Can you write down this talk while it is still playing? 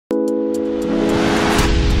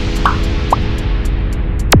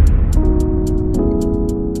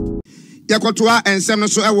Yakotoa and Sam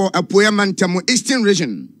so ewo apoya mantamo Eastern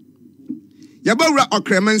region. Yabawura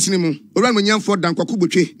okremansi mu. Ora munyamfo dankwaku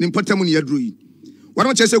botwe ne mpatamu ne yadruyi.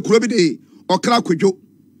 Wano chese kuro bi de okra kwadwo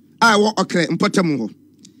a wo okre mpatamu ho.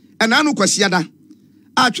 Ena anu kwasiada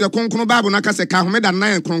a twere konkono babu na kase ka homeda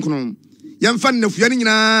nan konkono. Yemfa nnafua ni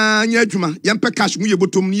nyina nya adwuma yempe cash mu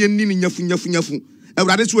yebotom ne yenni ne nyafu.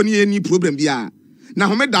 Awurade so ne yenni problem bia. Na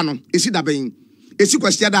homeda no esi daben. Esi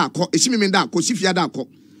kwasiada akọ, esi memenda akọ, sifiada akọ.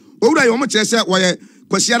 Owura yo mo kire se woye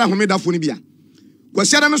kwasiada homeda fo ni bia.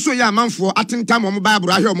 Kwasiada no so ya amanfo atentam mo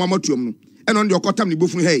Bible ahwe mo amatuom no. Eno de okotam ne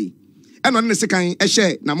bofunu hey. Eno ne sekan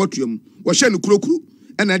ehye na amatuom. Wo hye no kurokuru.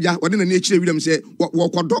 Ena aja wode na ne akire wiram se wo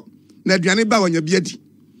kodo na aduane ba wanya bia di.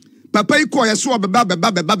 Papa yi ko yeso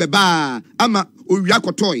beba ama owia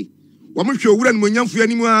kotoy. Wo mo hwe owura no monyamfo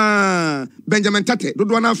animu a Benjamin Tate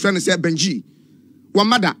dodo na afre ne se Benji. Wo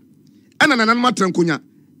mada ena nanan matrankonya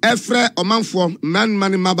efre omanfo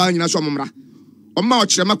man maba nyina so momra. Oma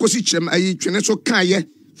ochirema kosi chirem ayi twene so kaye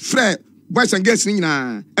frɛ boys and girls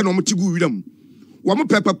nyina ena omtigu wiram wo mo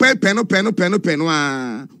peno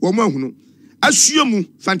a wo mo ahunu asuomu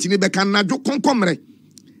fantini beka na dwo konkomre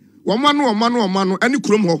wo mo anu ani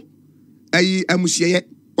krom ho ayi amusieye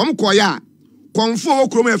wo mo koya konfo wo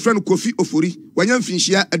krom e frɛ no Kofi Ofori wanya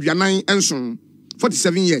mfinhia aduanan enson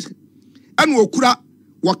 47 years anu okura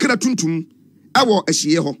wakra tuntum awo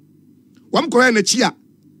ahie ho wo mo koya na chia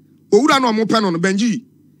owura no mo pɛ no Benji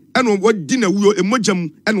eno wodi na wuo emojam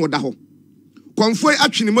eno da ho konfo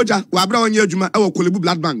atwene moja wa abra wanya adwuma ewo Kolebu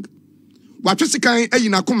Blood Bank wa twesikan ayi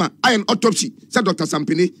na koma iron autopsy se Dr.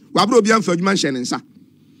 Sampene wa abra obi amfa adwuma nhye ne nsa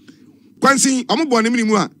kwansin ombo ne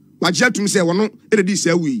minimu a wa gye atum se wono ededi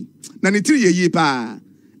se awi na ne tiri yeye pa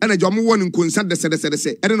ena je omo won nkonsa de se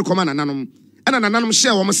ede ne koma nananom ena nananom hye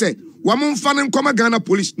wo mo se wo mo mfa ne nkoma Ghana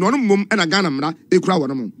police no no mom ena Ghana mra ekura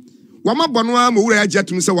wono mo wo ma bono a mo wura ya gye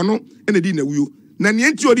atum se wono ena di na wuo na ne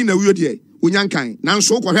enti odi na wuo de onyankan na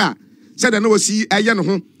nso ko hwe a se de na wasi eye ne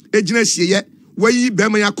ho ejina sieye wayi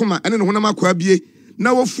bema yakoma ene ne ho na makwa bie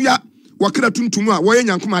na wofua wakra tuntum a wo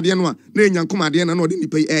yanyankoma de no a na yanyankoma de na odi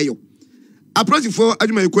nipa eyo aprosifo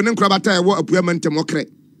adwuma yiko ne nkra bata ewo apua mantem okre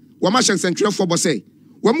wo ma hyen sentwerefo bo se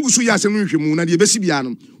wo mugusu ya asem nhwemu na de besi bia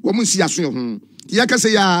no wo mu nsi aso ho ya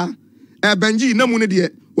kase ya Benji na mu ne de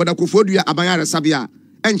woda kofodua abanyare sabia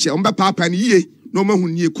enche ombe papa ne yie no mahu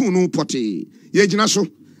nie ku no pote ye gina so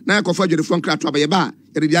na yakofa dwerefo nkra to abaye ba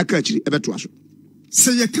ye de aka akiri ebeto aso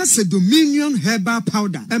say ye kase Dominion herbal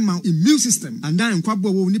powder ema immune system and then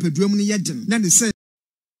kwabo wo ni peduam ne yegin na ne say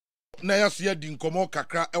na yaso ye di nkomo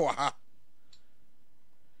kakra e wa ha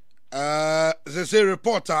they say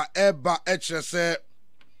reporter eba HSA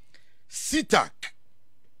Sitak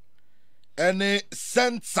ene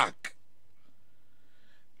Sensak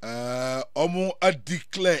omo a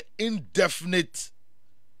declare indefinite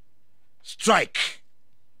strike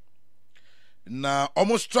na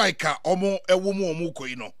omo striker omo ewo mu omo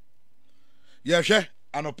koyi no yehwe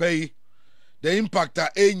anopay the impact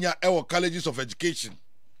enya ewo colleges of education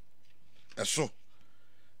eso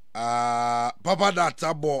papa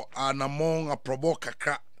data bo anamon aprobo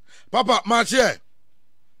kakra papa mache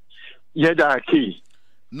yeda ki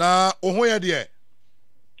na oho ye de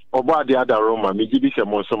obo ade ada Roma me gibi se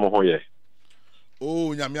mo so mo ho ye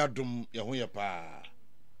oh nyame adom ye ho ye pa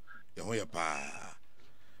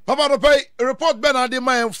papa no pay report ben ade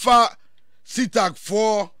man fa Sitak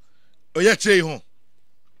for oyeche ho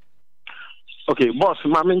okay boss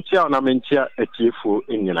ma mentia na mentia etiefo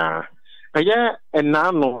enyina eye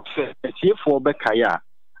enano se etiefo be kaya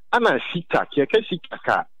ana Sitak ye ka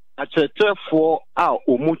Sitak a chetefo a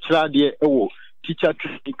omuchira de ewo teacher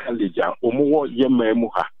training college a omuwo yemamu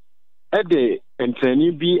ha ede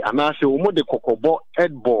entrani bi anase omu de kokobo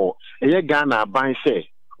headball eye Ghana ban se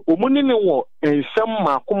omuni ne wo ensem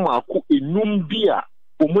maako enum bi a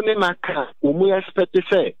omuni naka omu expect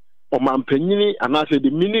se omampanyini anase the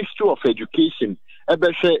Ministry of Education ebe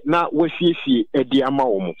se na wasiesie edi ama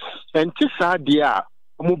omu enti saa de a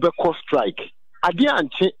omu be co strike ade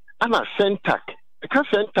anche ana Sentak ka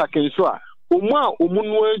Sentak nso a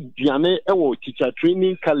omunwa aduane ewo teacher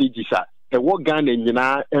training colleges a ewo Ghana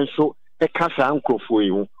nyina enso ekasa nkrofo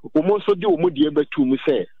yi omonso de omudi ebetum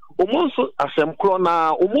se omonso asem kro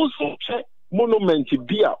na omonso hwe monument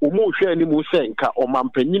bia omonhwe ani mu se nka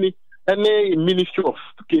omampanyini ene Ministry of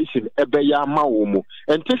Education ebeya ma wo mu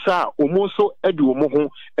entisa omonso ede omo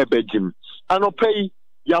ho ebegim anopai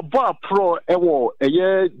yabo pro ewo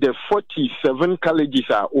eye the 47 colleges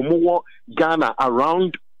a omowo Ghana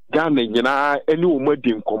around Ghana nyina any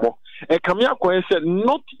umadi nkomo kamia ko said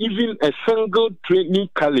not even a single training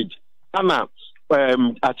college ana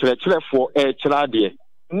actually for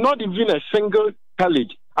not even a single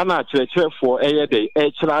college ana kyerɛkyerɛfoɔ ɛyɛ de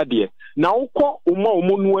ɛkyerɛ adeɛ na wokɔ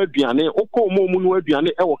ɔmo no aduane wokɔ ɔmo no aduane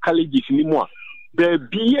ɛwɔ colleges ni mu a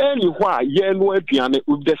baabiara ni hɔ a yɛn no aduane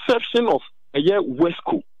with the exception of ɛyɛ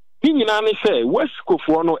Wesco ne nyinaa ne sɛ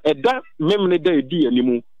Wescofoɔ no ɛda memne da edi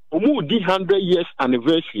animu ɔmo di 100 years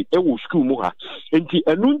anniversary ɛwɔ school mu ha nti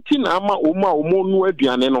ɛno nti na ama ɔmo no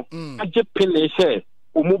aduane no agye pene sɛ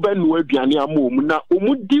ɔmo bɛ no aduane ama ɔmo na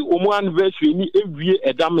ɔmo di ɔmo anniversary ni ewie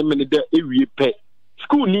ɛda memne da ewie pɛ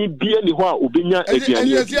school ni bie ni hɔ a obenya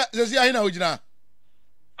aduane ɛsi ahi na ogina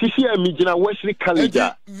tisi a mi gina Wesley College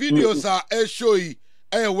videos are show yi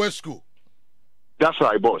Wesco. That's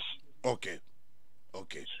right, boss. Okay.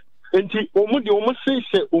 Enti omu di omu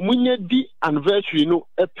say omu nya di anniversary no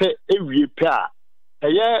epe ewie pe a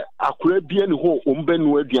eye akura bia ne ho omu be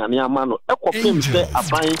no aduane ama no ekopem se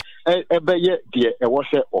aban ebeye de ewo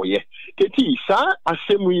se oye keti sa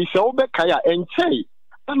asemu yi se obeka ya enchei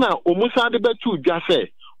ana omu sa de betu dwa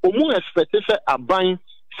se omu expect se aban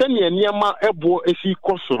se ne niema ebo esi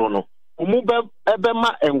kosoro no omu be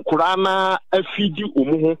ebema enkura na afidi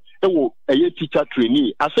omu ho ewo eye teacher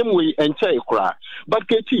trainee asem we enche ekura but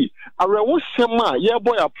keti arewo sema ye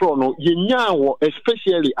boy apro no ye nya wo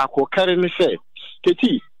especially akokare ne se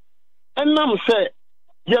keti enam se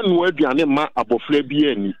ye no aduane ma abofra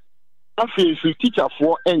bi ani afi su teacher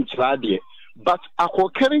for enchra de but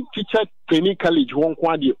akokare teacher training college won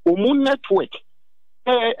kwa de omu network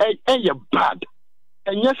bad.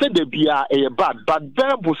 And yes, the BR a bad, but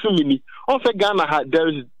there Bosumini also Ghana there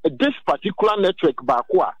is this particular network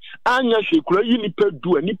bakwa. Anya Shikura Unipe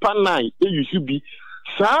do a Nipa 9 AUCB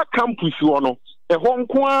Sa campus one a Hong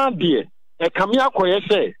Kong dear a Kamia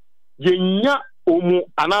Koyese Yenya Omu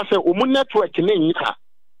Anase Omu network name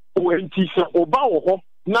when Tisa Obaho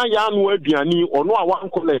na Yan Wediani or no one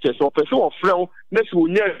collectors or person of Frel next will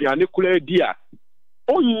near the Nicole dear.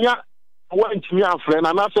 Onya went me a friend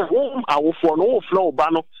and I said, I will for no flow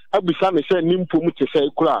banner. I be some say Nimpu to say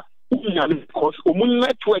kura. Because Omun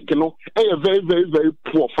network, you know, very, very, very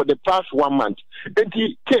poor for the past 1 month. And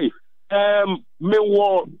me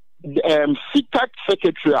war CTAC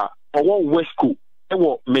secretary or Wesco, I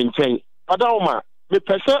will maintain. Adama, me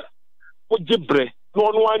pesa o jebre, no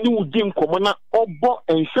one knew Jim Comana or Bo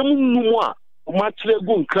and some more. Much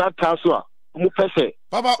gun crataswa, Mupese.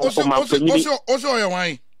 Papa, also your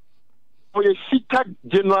wine. For a CTAC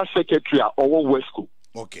General Secretary or Wesco.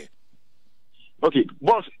 Okay,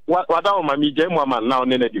 boss, what are my media woman now?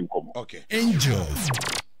 Okay, Angels.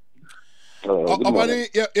 Obani,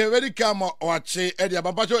 you ready? Come watch it. Eddie,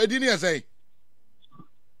 Babacho, Edini, say.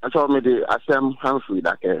 I told me the Assam Humphrey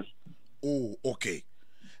that is. Oh, okay.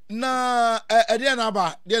 Na, Eddie,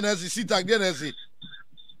 Naba, DNS, CTAC, DNS.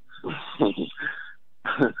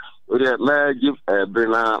 May I give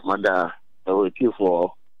Brina Mada a waiting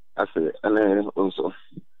for. I say, and also.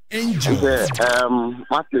 Angel.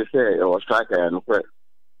 Matthew say it was striker and say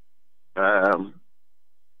and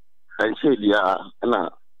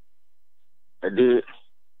I did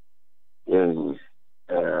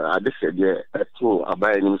I just said to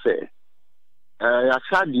Abay him say I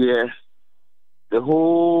tried the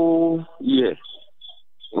whole year.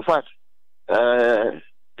 In fact, the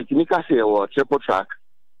Kinika say was triple track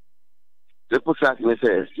me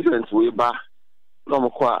say students way back. No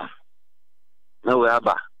kwa na we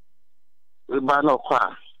aba no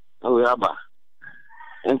kwa na we aba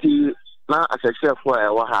enti na asexefo e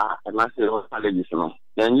wa ha na se colleges no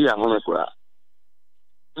yanyi ya ho kura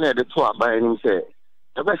na de to aba enim se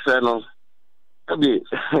e be se no e be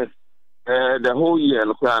the whole year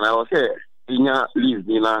no kwa na o se inya leave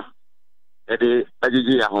ni na e de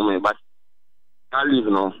ajiji ya ho me but I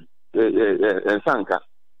leave no sanka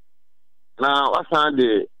na wasan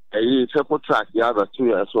de a triple track the other 2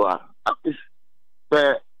 years so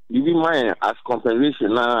but you mind as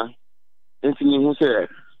compensation na anything who say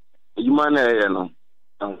you man no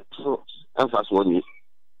so emphasis one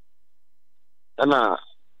and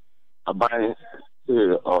a buy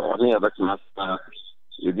or near that master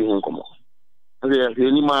you didn't come on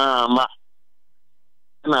any ma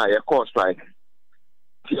na a call strike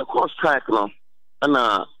no and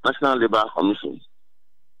National Labour Commission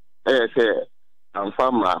say and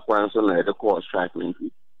farmer once on the course striking.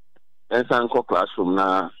 And some classroom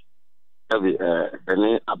now every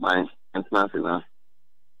any abine international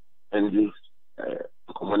and this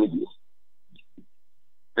community.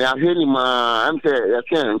 They are hearing my answer. I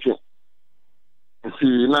can't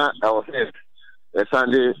see now. I was a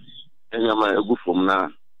Sunday and I'm a good from now.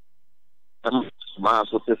 I'm my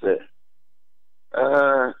associate.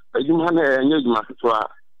 You man, a new market to a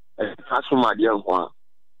classroom idea one.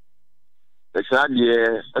 The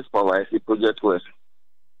Shadia supervise the project work.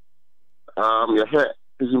 You hear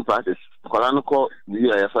teaching practice. Kolanoko,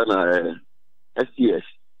 STS.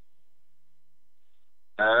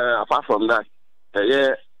 Apart from that,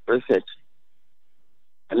 research.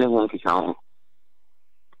 And then one can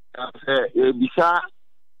bisa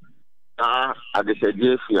at the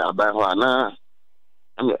Sadia by Juana.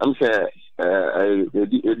 I'm saying,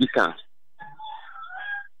 Edika.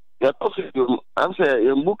 I'm saying,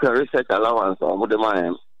 you book a research allowance or the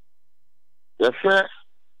mine. Yes, sir.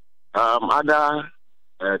 Other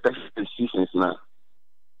test institutions now.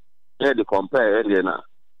 Yeah, they compare and then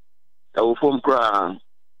I will form crown.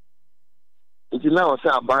 It is now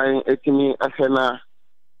say buying 18 Asena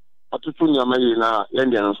Atutunya Mayina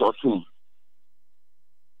Indian or two.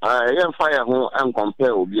 I am fire home and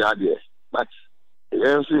compare will be idea. But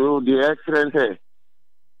the excellent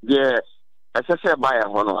the SSA buyer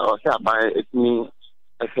or say buy 18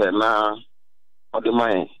 Asena or the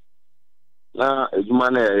mine. Now, it's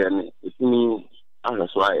money and it's me as a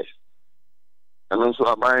wife. And also,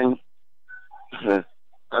 I'm buying.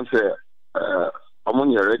 I'm saying, I'm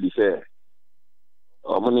already say,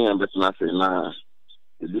 I'm only better nothing now.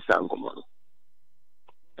 This uncommon.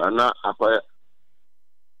 And now,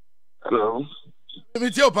 hello. Let me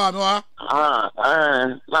Panoa.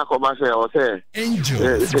 Now, come back here or say,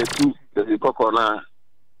 Angel. Say two, the coconut.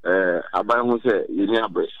 I buy who say, you need a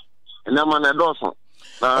break. And I'm on a Dawson.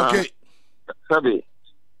 Okay. Sabi,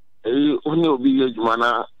 only obi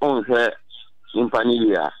ejumana on her in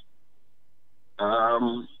Panilia.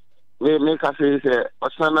 Me ka say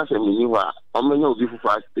osana se miniwa, o me no bi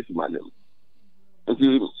fufa specimen.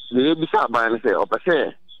 Nti le bi sa ban say o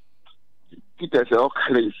pese Peter say o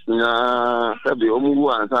college na sabi o mu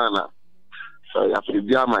ansa na. So ya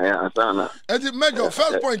pribia ma ya ansa na. Enti major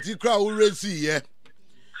first point you crowd we raise here.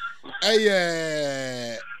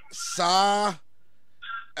 Sa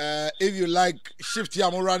if you like, shift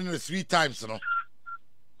I'm running 3 times, no.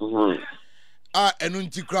 And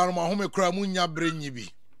unti crown my home cramunya brain yibi.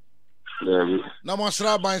 Now, my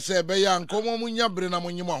sraban say, Bayan, come on, munya brain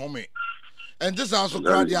among you, home. And this also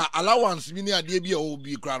crowd ya allowance, meaning a DB or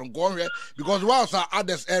be crown gone here because whilst our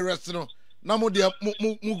others arrest, no, Namo dear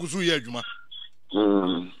Mugusu Yajuma.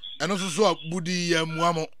 And also so Budi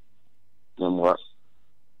Muamo.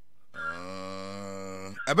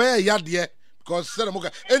 A bear yard yet. Because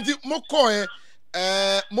Senamoka and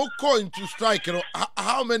Moko into strike, you know,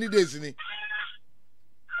 how many days in it?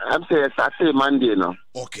 I'm saying Saturday, Monday, no.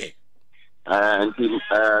 Okay. And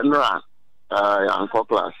Nora, Uncle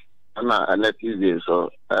class, and Tuesday,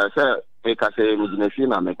 so, sir, make us say,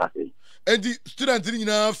 make us say. And the students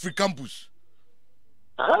in free campus?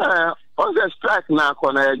 On the strike now,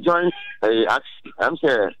 when I joined, I'm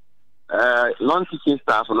saying, non teaching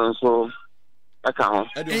staff, and also.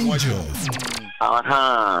 Angel.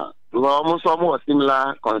 We almost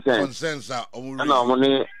similar concerns. And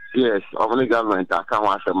only yes, only government account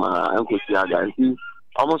was and could see again.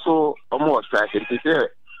 Almost striking to say,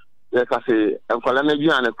 like I say, and Colonel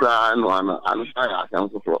and a cry and fire and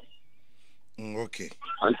so forth. Okay.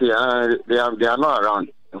 Until they are not around.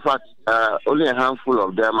 In fact, only a handful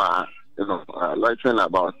of them are, loitering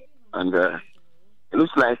about, and it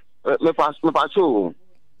looks like me pass.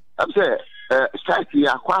 I'm saying. Strike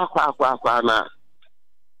here, kwa na.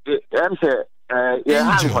 I'm say,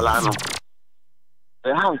 hang kolano.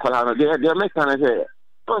 Hang kolano. They make an say.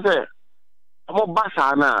 So say, I'm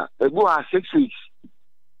basa na. Go 6 weeks.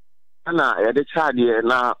 Na the child here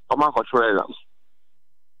na oma control them.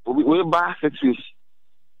 We ba 6 weeks.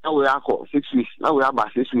 Now we are 6 weeks. Now we are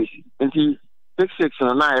ba 6 weeks. Until 6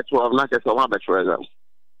 na 12 na just oma control them.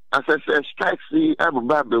 As I say, strike the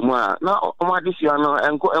everybody more. Now oma this year no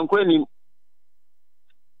enko ni.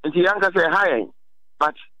 And the younger say hi,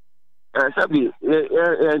 but Sabi,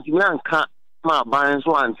 and can't my buying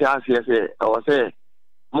so and say, or say,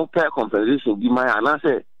 more compensation be my and I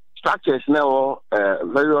say, structures now,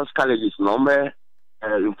 various colleges, number,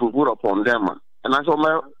 improve upon them. And I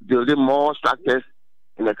saw building more structures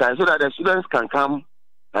in the country so that the students can come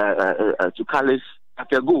to college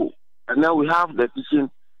at a go. And now we have the teaching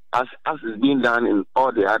as is being done in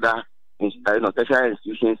all the other tertiary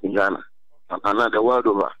institutions in Ghana. And the world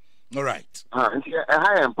over. All right. I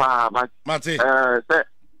am power, but Mate. My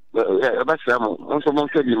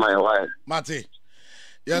wife. Mate.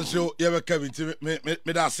 Yes, so you ever come into me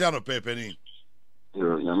that sound of paper.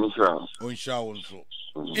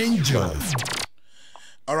 Angel.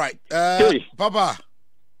 All right. Papa.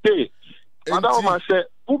 Hey, Madame said,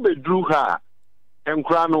 who be drew her and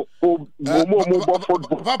Grano,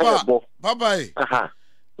 Papa.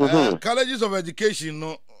 Colleges of education,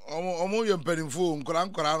 no. Omo yem penifo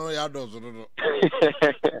nkora no ya dozo do.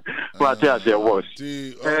 What else there was?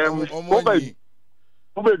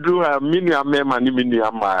 Ubedru a mini amema ni mini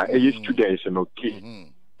ama students no okay.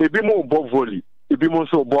 Ebi mo bo volley, ebi mo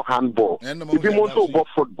so bo handball, ebi mo so bo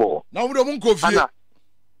football. Na wo mo nko fie.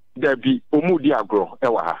 There be omudi agro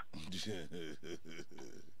ewa ha.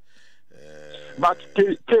 But